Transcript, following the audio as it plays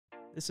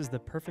This is the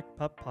Perfect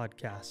Pup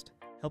Podcast,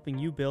 helping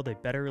you build a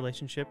better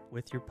relationship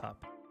with your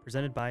pup,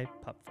 presented by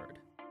Pupford.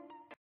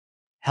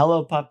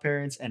 Hello, pup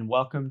parents, and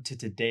welcome to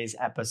today's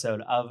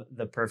episode of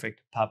the Perfect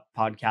Pup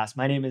Podcast.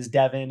 My name is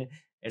Devin.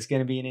 It's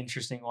going to be an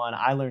interesting one.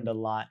 I learned a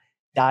lot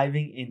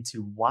diving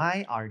into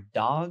why our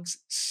dogs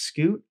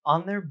scoot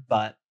on their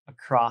butt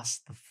across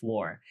the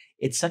floor.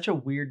 It's such a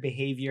weird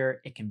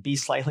behavior. It can be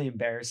slightly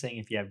embarrassing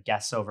if you have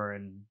guests over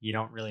and you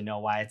don't really know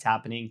why it's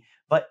happening,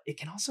 but it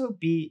can also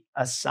be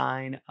a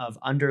sign of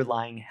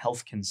underlying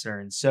health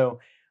concerns. So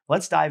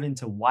let's dive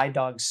into why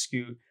dogs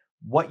scoot,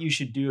 what you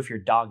should do if your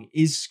dog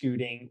is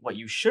scooting, what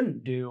you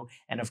shouldn't do,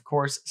 and of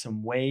course,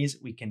 some ways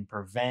we can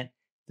prevent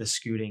the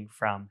scooting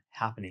from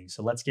happening.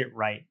 So let's get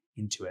right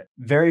into it.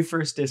 Very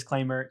first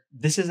disclaimer,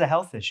 this is a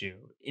health issue.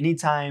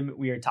 Anytime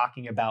we are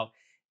talking about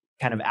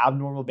kind of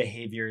abnormal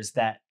behaviors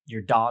that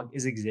your dog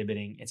is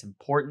exhibiting, it's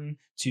important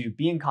to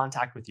be in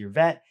contact with your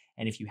vet.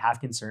 And if you have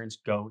concerns,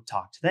 go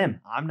talk to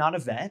them. I'm not a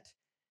vet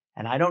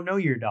and I don't know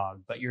your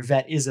dog, but your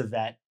vet is a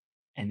vet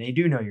and they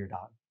do know your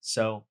dog.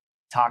 So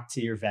talk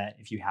to your vet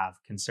if you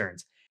have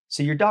concerns.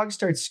 So your dog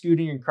starts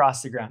scooting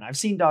across the ground. I've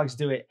seen dogs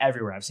do it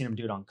everywhere. I've seen them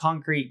do it on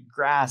concrete,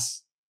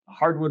 grass,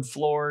 hardwood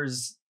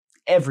floors,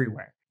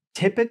 everywhere.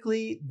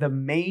 Typically, the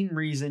main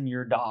reason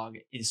your dog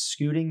is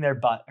scooting their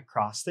butt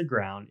across the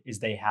ground is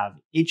they have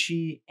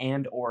itchy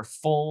and or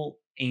full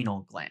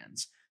anal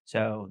glands.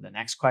 So the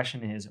next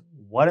question is,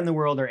 what in the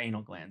world are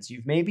anal glands?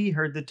 You've maybe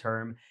heard the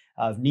term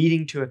of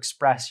needing to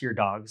express your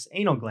dog's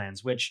anal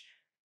glands, which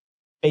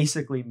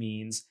basically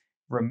means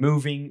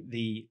removing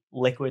the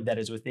liquid that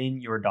is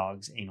within your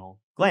dog's anal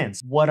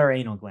glands. What are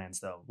anal glands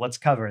though? Let's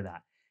cover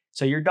that.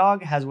 So your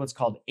dog has what's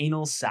called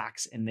anal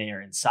sacs, and they are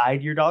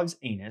inside your dog's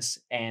anus,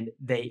 and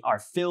they are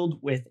filled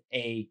with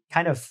a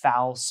kind of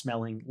foul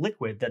smelling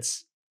liquid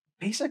that's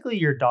basically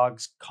your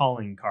dog's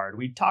calling card.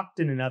 We talked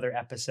in another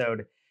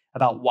episode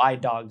about why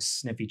dogs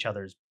sniff each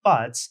other's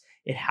butts.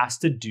 It has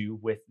to do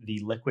with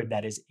the liquid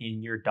that is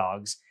in your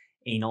dog's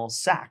anal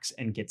sacs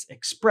and gets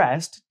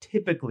expressed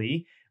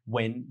typically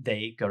when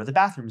they go to the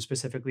bathroom,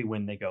 specifically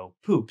when they go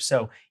poop.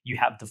 So you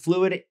have the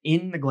fluid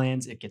in the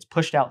glands, it gets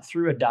pushed out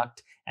through a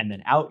duct and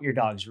then out your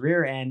dog's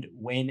rear end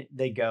when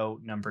they go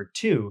number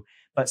two.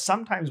 But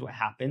sometimes what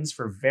happens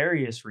for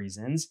various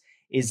reasons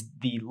is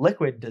the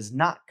liquid does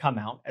not come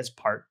out as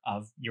part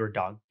of your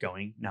dog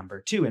going number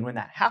two. And when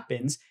that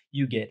happens,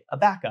 you get a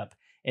backup.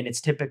 And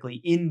it's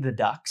typically in the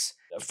ducts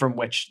from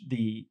which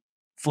the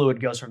fluid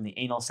goes from the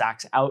anal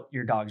sacs out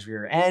your dog's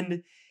rear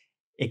end.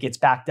 It gets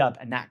backed up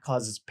and that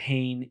causes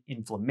pain,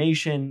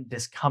 inflammation,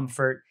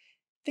 discomfort.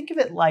 Think of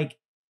it like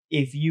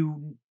if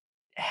you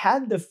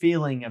had the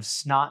feeling of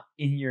snot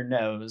in your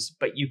nose,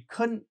 but you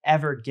couldn't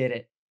ever get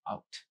it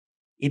out.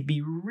 It'd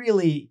be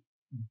really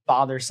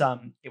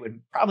bothersome. It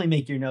would probably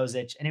make your nose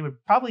itch and it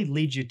would probably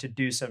lead you to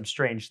do some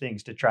strange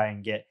things to try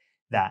and get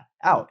that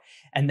out.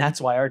 And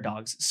that's why our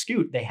dogs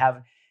scoot. They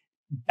have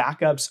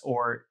backups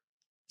or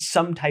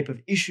some type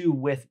of issue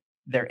with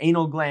their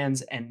anal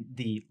glands and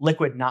the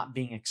liquid not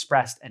being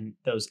expressed, and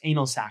those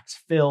anal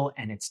sacs fill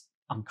and it's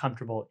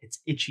uncomfortable, it's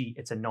itchy,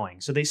 it's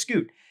annoying. So they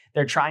scoot.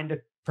 They're trying to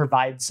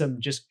provide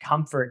some just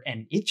comfort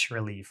and itch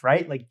relief,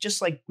 right? Like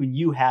just like when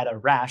you had a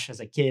rash as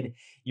a kid,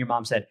 your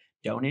mom said,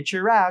 don't itch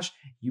your rash.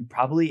 You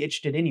probably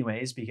itched it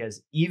anyways,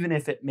 because even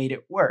if it made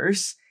it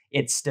worse,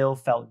 it still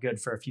felt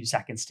good for a few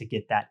seconds to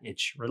get that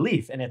itch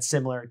relief. And it's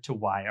similar to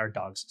why our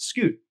dogs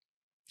scoot.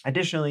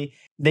 Additionally,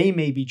 they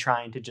may be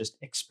trying to just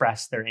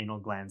express their anal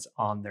glands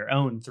on their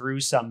own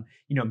through some,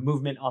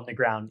 movement on the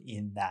ground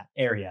in that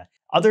area.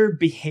 Other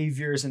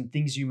behaviors and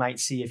things you might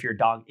see if your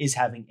dog is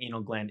having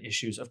anal gland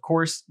issues, of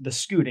course, the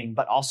scooting,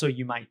 but also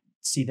you might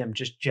see them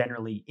just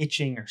generally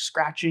itching or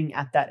scratching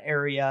at that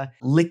area,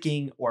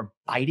 licking or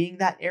biting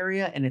that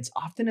area. And it's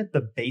often at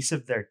the base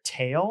of their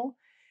tail.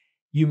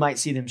 You might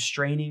see them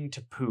straining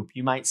to poop.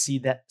 You might see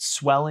that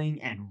swelling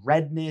and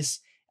redness,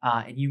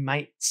 and you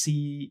might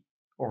see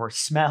or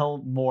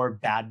smell more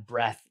bad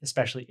breath,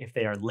 especially if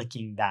they are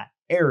licking that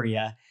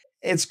area.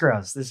 It's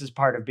gross. This is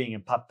part of being a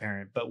pup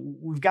parent, but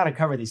we've got to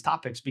cover these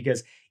topics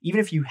because even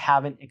if you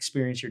haven't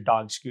experienced your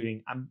dog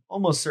scooting, I'm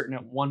almost certain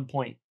at one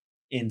point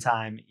in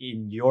time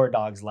in your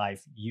dog's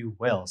life, you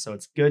will. So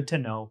it's good to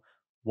know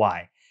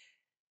why.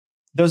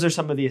 Those are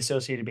some of the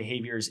associated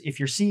behaviors. If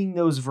you're seeing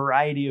those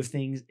variety of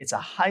things, it's a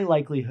high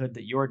likelihood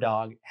that your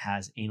dog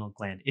has anal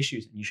gland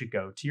issues and you should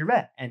go to your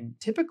vet. And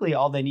typically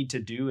all they need to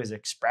do is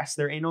express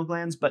their anal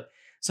glands, but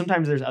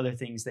sometimes there's other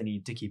things they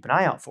need to keep an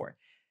eye out for.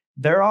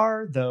 There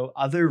are, though,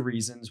 other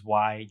reasons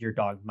why your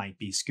dog might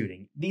be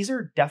scooting. These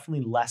are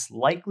definitely less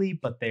likely,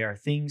 but they are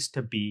things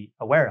to be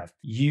aware of.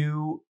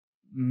 You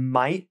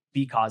might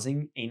be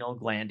causing anal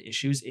gland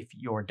issues if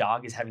your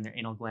dog is having their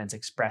anal glands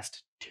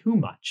expressed too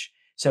much.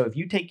 So if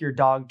you take your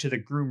dog to the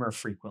groomer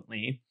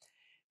frequently,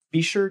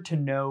 be sure to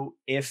know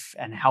if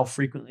and how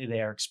frequently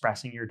they are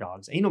expressing your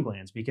dog's anal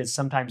glands, because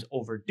sometimes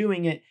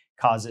overdoing it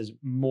causes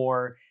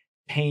more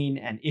pain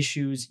and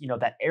issues.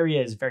 That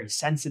area is very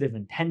sensitive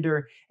and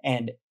tender,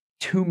 and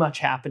too much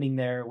happening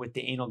there with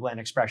the anal gland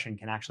expression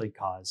can actually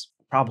cause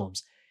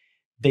problems.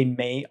 They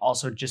may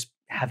also just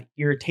have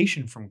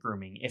irritation from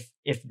grooming.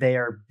 If they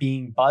are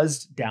being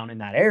buzzed down in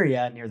that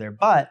area near their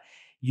butt,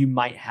 you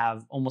might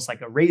have almost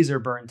like a razor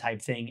burn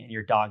type thing, and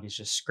your dog is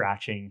just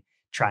scratching,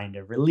 trying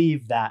to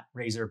relieve that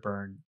razor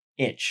burn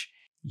itch.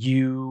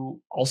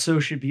 You also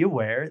should be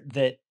aware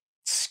that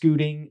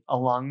scooting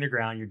along the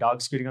ground, your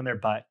dog scooting on their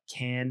butt,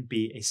 can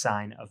be a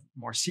sign of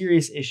more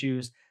serious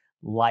issues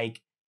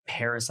like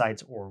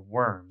parasites or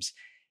worms.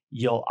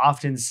 You'll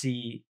often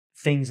see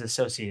things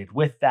associated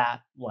with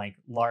that, like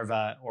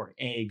larvae or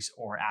eggs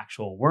or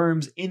actual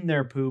worms in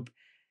their poop.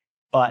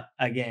 But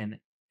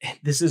again,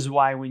 this is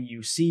why when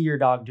you see your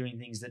dog doing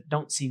things that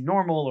don't seem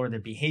normal or the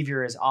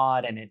behavior is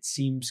odd and it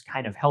seems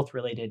kind of health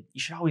related,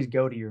 you should always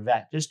go to your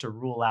vet just to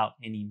rule out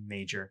any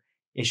major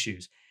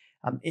issues.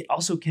 It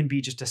also can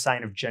be just a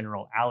sign of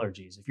general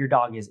allergies. If your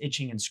dog is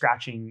itching and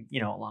scratching,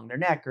 along their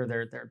neck or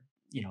their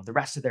the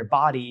rest of their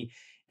body,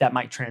 that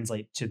might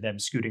translate to them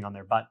scooting on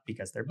their butt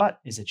because their butt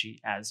is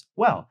itchy as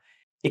well.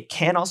 It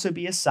can also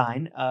be a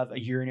sign of a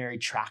urinary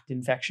tract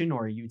infection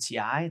or a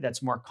UTI.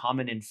 That's more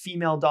common in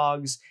female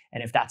dogs.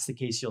 And if that's the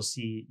case, you'll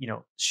see,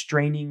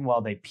 straining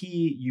while they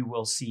pee. You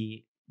will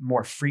see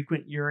more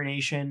frequent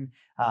urination,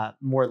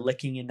 more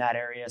licking in that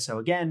area. So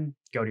again,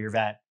 go to your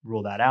vet,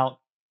 rule that out.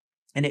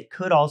 And it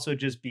could also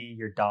just be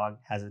your dog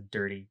has a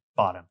dirty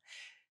bottom.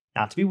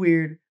 Not to be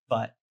weird,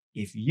 but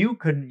if you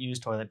couldn't use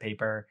toilet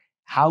paper,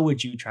 how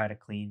would you try to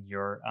clean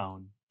your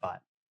own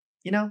butt?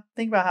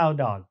 Think about how a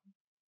dog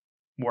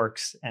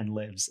works and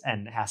lives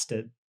and has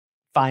to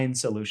find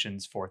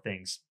solutions for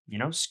things.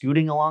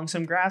 Scooting along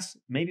some grass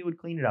maybe would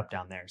clean it up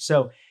down there.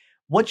 So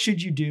what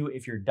should you do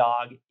if your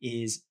dog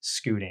is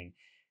scooting?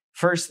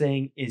 First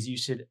thing is you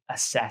should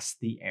assess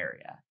the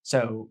area.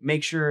 So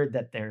make sure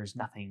that there's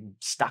nothing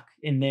stuck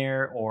in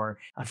there, or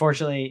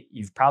unfortunately,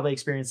 you've probably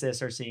experienced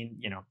this or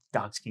seen,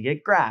 dogs can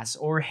get grass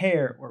or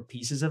hair or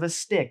pieces of a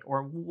stick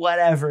or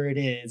whatever it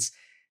is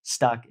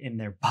stuck in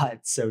their butt.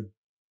 So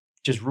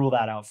just rule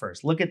that out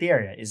first. Look at the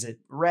area. Is it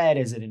red?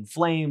 Is it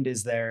inflamed?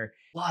 Is there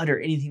blood or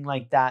anything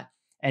like that?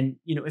 And,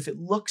 if it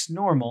looks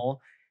normal,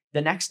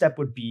 the next step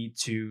would be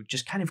to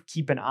just kind of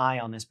keep an eye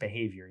on this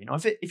behavior.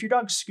 If your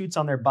dog scoots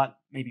on their butt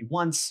maybe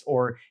once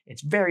or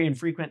it's very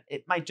infrequent,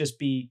 it might just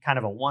be kind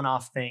of a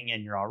one-off thing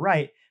and you're all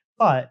right.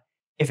 But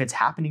if it's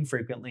happening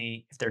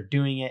frequently, if they're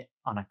doing it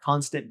on a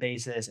constant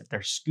basis, if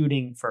they're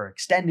scooting for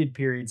extended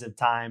periods of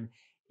time,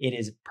 it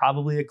is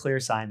probably a clear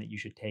sign that you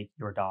should take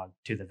your dog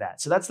to the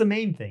vet. So that's the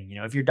main thing.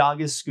 If your dog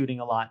is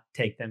scooting a lot,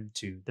 take them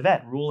to the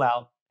vet. Rule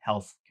out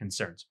health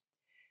concerns.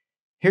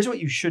 Here's what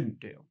you shouldn't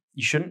do.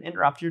 You shouldn't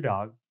interrupt your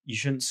dog. You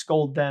shouldn't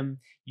scold them.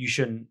 You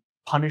shouldn't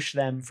punish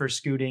them for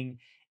scooting,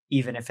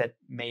 even if it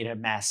made a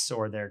mess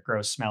or their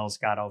gross smells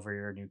got over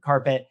your new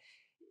carpet.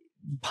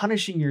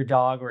 Punishing your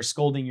dog or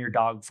scolding your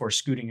dog for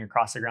scooting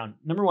across the ground,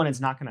 number one, it's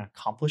not going to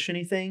accomplish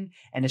anything.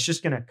 And it's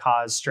just going to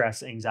cause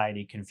stress,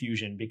 anxiety,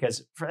 confusion,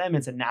 because for them,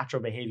 it's a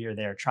natural behavior.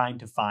 They're trying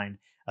to find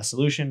a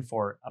solution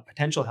for a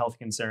potential health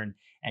concern,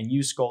 and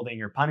you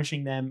scolding or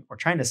punishing them or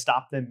trying to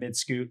stop them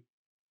mid-scoot,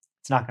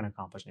 it's not going to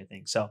accomplish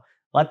anything. So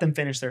let them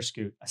finish their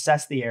scoot,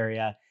 assess the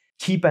area,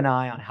 keep an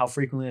eye on how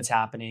frequently it's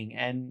happening,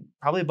 and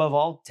probably above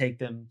all, take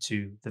them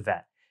to the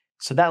vet.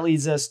 So that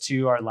leads us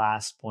to our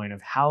last point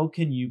of how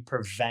can you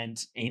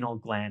prevent anal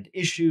gland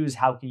issues?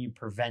 How can you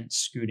prevent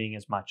scooting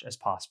as much as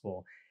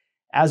possible?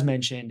 As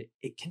mentioned,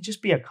 it can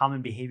just be a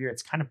common behavior.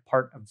 It's kind of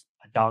part of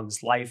a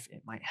dog's life.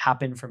 It might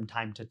happen from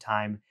time to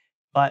time,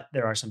 but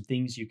there are some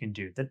things you can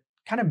do. The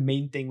kind of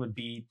main thing would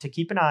be to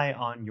keep an eye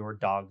on your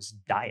dog's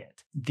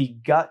diet. The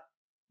gut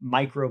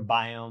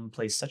microbiome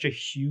plays such a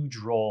huge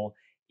role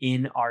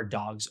in our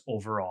dog's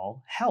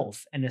overall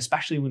health. And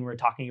especially when we're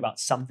talking about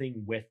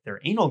something with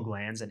their anal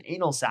glands and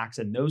anal sacs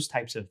and those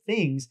types of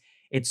things,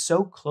 it's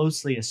so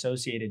closely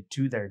associated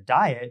to their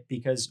diet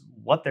because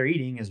what they're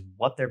eating is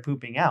what they're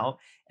pooping out.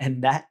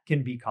 And that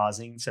can be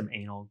causing some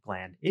anal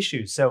gland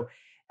issues. So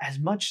as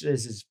much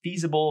as is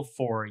feasible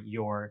for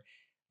your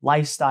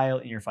lifestyle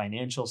and your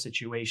financial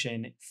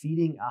situation,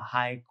 feeding a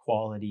high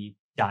quality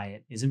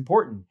diet is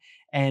important.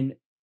 And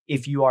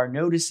if you are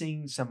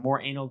noticing some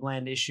more anal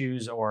gland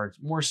issues or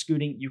more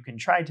scooting, you can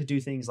try to do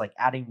things like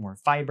adding more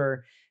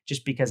fiber,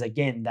 just because,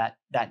 again,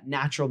 that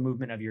natural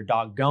movement of your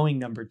dog going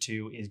number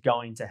two is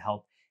going to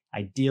help,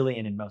 ideally,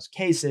 and in most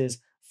cases,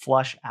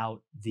 flush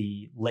out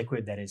the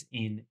liquid that is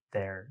in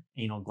their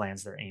anal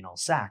glands, their anal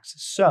sacs.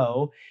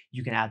 So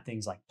you can add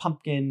things like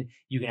pumpkin,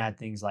 you can add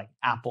things like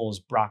apples,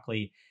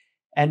 broccoli,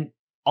 and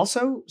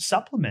also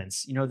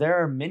supplements.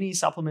 There are many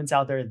supplements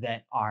out there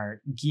that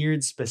are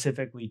geared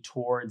specifically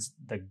towards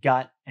the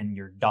gut and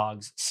your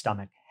dog's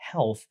stomach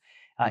health.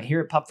 Here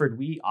at Pupford,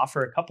 we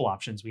offer a couple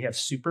options. We have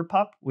Super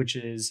Pup, which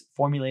is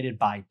formulated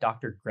by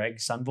Dr. Greg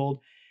Sunvold,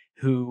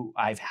 who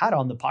I've had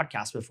on the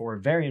podcast before,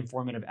 very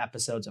informative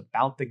episodes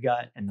about the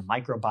gut and the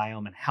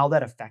microbiome and how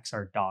that affects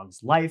our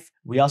dog's life.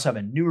 We also have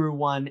a newer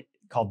one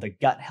called the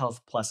Gut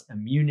Health Plus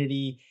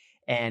Immunity,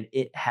 and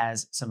it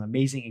has some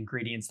amazing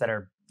ingredients that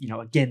are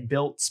again,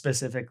 built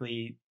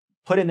specifically,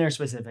 put in there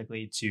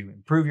specifically to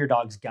improve your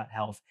dog's gut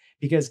health.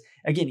 Because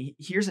again,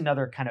 here's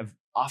another kind of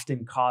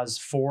often cause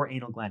for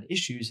anal gland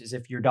issues is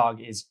if your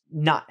dog is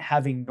not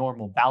having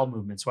normal bowel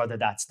movements, whether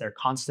that's they're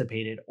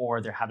constipated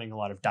or they're having a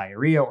lot of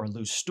diarrhea or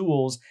loose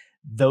stools.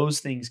 Those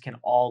things can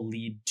all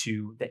lead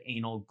to the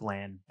anal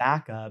gland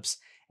backups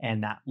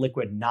and that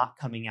liquid not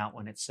coming out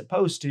when it's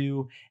supposed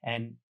to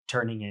and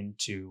turning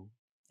into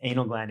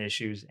anal gland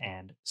issues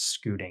and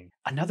scooting.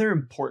 Another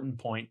important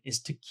point is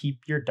to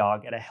keep your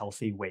dog at a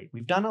healthy weight.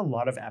 We've done a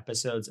lot of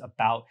episodes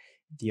about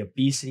the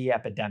obesity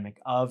epidemic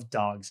of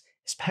dogs,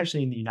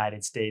 especially in the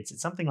United States.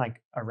 It's something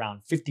like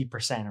around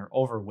 50% are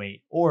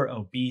overweight or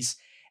obese.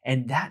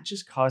 And that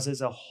just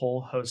causes a whole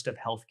host of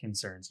health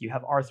concerns. You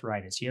have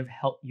arthritis, you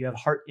have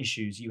heart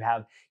issues, you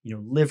have,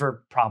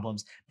 liver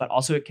problems, but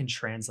also it can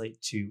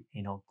translate to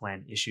anal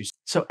gland issues.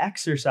 So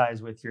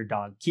exercise with your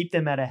dog, keep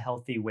them at a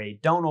healthy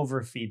weight. Don't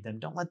overfeed them.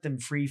 Don't let them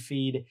free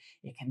feed.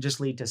 It can just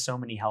lead to so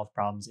many health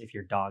problems if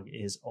your dog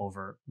is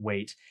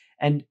overweight.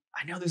 And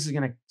I know this is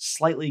going to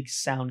slightly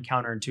sound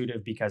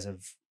counterintuitive because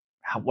of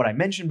what I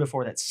mentioned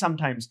before, that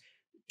sometimes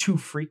too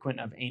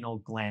frequent of anal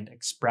gland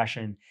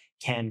expression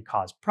can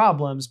cause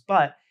problems.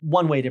 But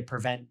one way to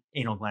prevent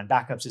anal gland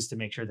backups is to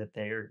make sure that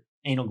their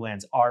anal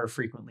glands are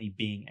frequently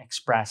being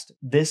expressed.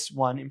 This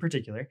one in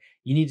particular,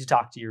 you need to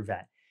talk to your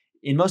vet.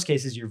 In most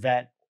cases, your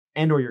vet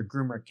and or your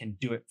groomer can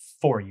do it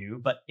for you.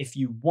 But if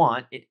you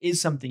want, it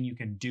is something you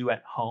can do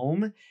at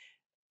home.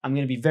 I'm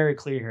going to be very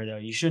clear here, though.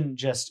 You shouldn't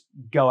just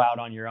go out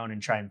on your own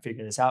and try and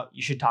figure this out.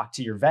 You should talk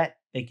to your vet.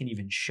 They can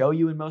even show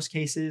you in most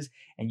cases,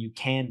 and you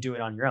can do it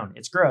on your own.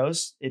 It's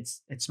gross. It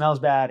smells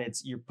bad.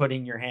 You're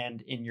putting your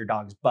hand in your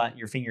dog's butt,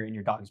 your finger in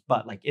your dog's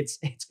butt. Like it's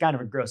kind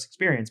of a gross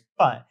experience,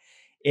 but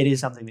it is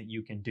something that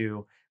you can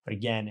do. But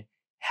again,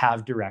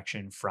 have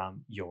direction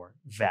from your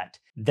vet.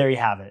 There you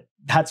have it.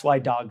 That's why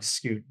dogs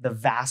scoot. The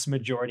vast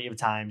majority of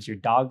times, your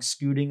dog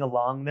scooting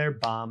along their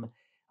bum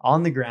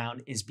on the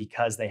ground is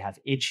because they have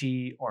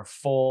itchy or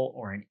full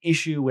or an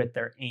issue with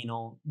their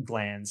anal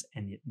glands,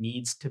 and it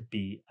needs to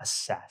be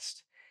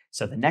assessed.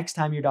 So the next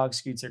time your dog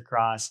scoots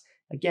across,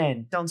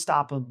 again, don't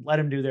stop them, let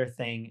them do their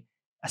thing,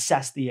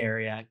 assess the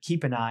area,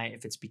 keep an eye.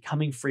 If it's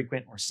becoming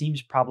frequent or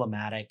seems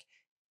problematic,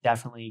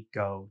 definitely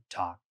go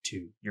talk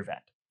to your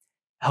vet.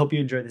 I hope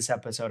you enjoyed this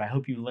episode. I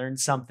hope you learned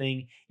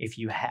something. If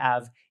you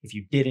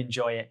did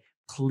enjoy it,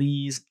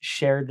 please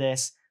share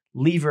this.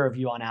 Leave a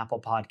review on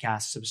Apple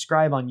Podcasts,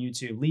 subscribe on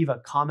YouTube, leave a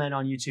comment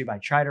on YouTube. I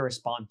try to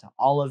respond to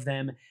all of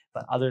them.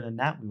 But other than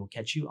that, we will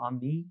catch you on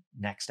the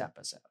next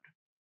episode.